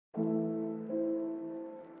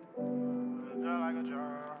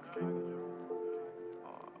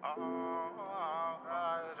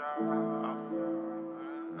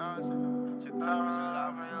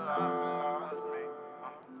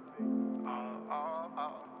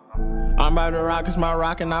I'm about to rock, cause my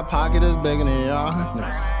rock in my pocket is bigger than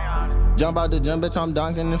y'all. Jump out the gym, bitch, I'm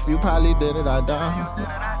dunking. If you probably did it, I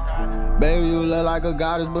done. Baby, you look like a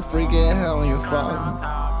goddess, but freaky as hell when you fuck.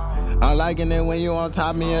 I'm liking it when you on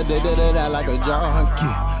top of me, addicted to that like a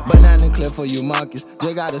junkie. Banana clip for you monkeys.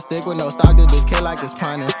 Just got a stick with no stock, this bitch kill like it's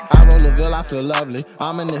punning. I roll a Ville, I feel lovely.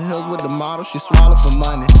 I'm in the hills with the model, she swallow for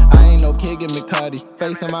money. I ain't no kid, give me cutty.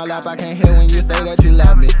 Face in my lap, I can't hear when you say that you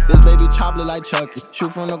love me. This baby chocolate like Chucky.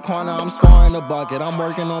 Shoot from the corner, I'm scoring the bucket. I'm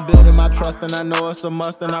working on building my trust, and I know it's a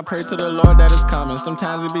must. And I pray to the Lord that it's coming.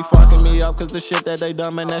 Sometimes it be fucking me up, cause the shit that they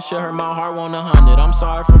done, man, that shit hurt my heart 100. I'm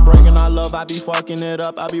sorry for breaking our love, I be fucking it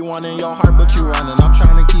up. I be wanting your heart, but you running. I'm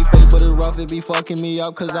trying to keep faith, but it's rough, it be fucking me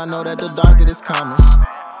up, cause I know that the dark it is coming.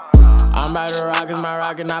 I'm about to rock, cause my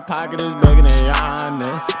rock in my pocket is bigger than your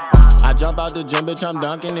honest. I jump out the gym, bitch, I'm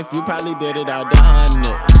dunking. If you probably did it, I done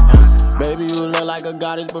it. Baby, you look like a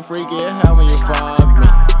goddess, but freaky as hell when you fuck me.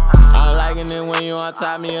 I'm liking it when you on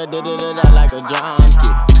top of me, addicted to that like a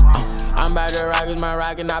junkie. I'm about to rock, cause my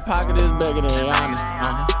rock in my pocket is bigger than your honest.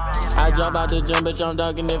 I jump out the gym, bitch, I'm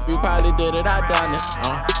dunking. If you probably did it, I done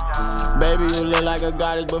it. Baby, you look like a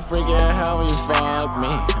goddess, but freaky as hell when you fuck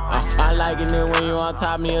me. I liking it when you on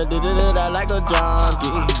top of me, addicted to that like a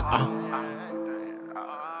junkie.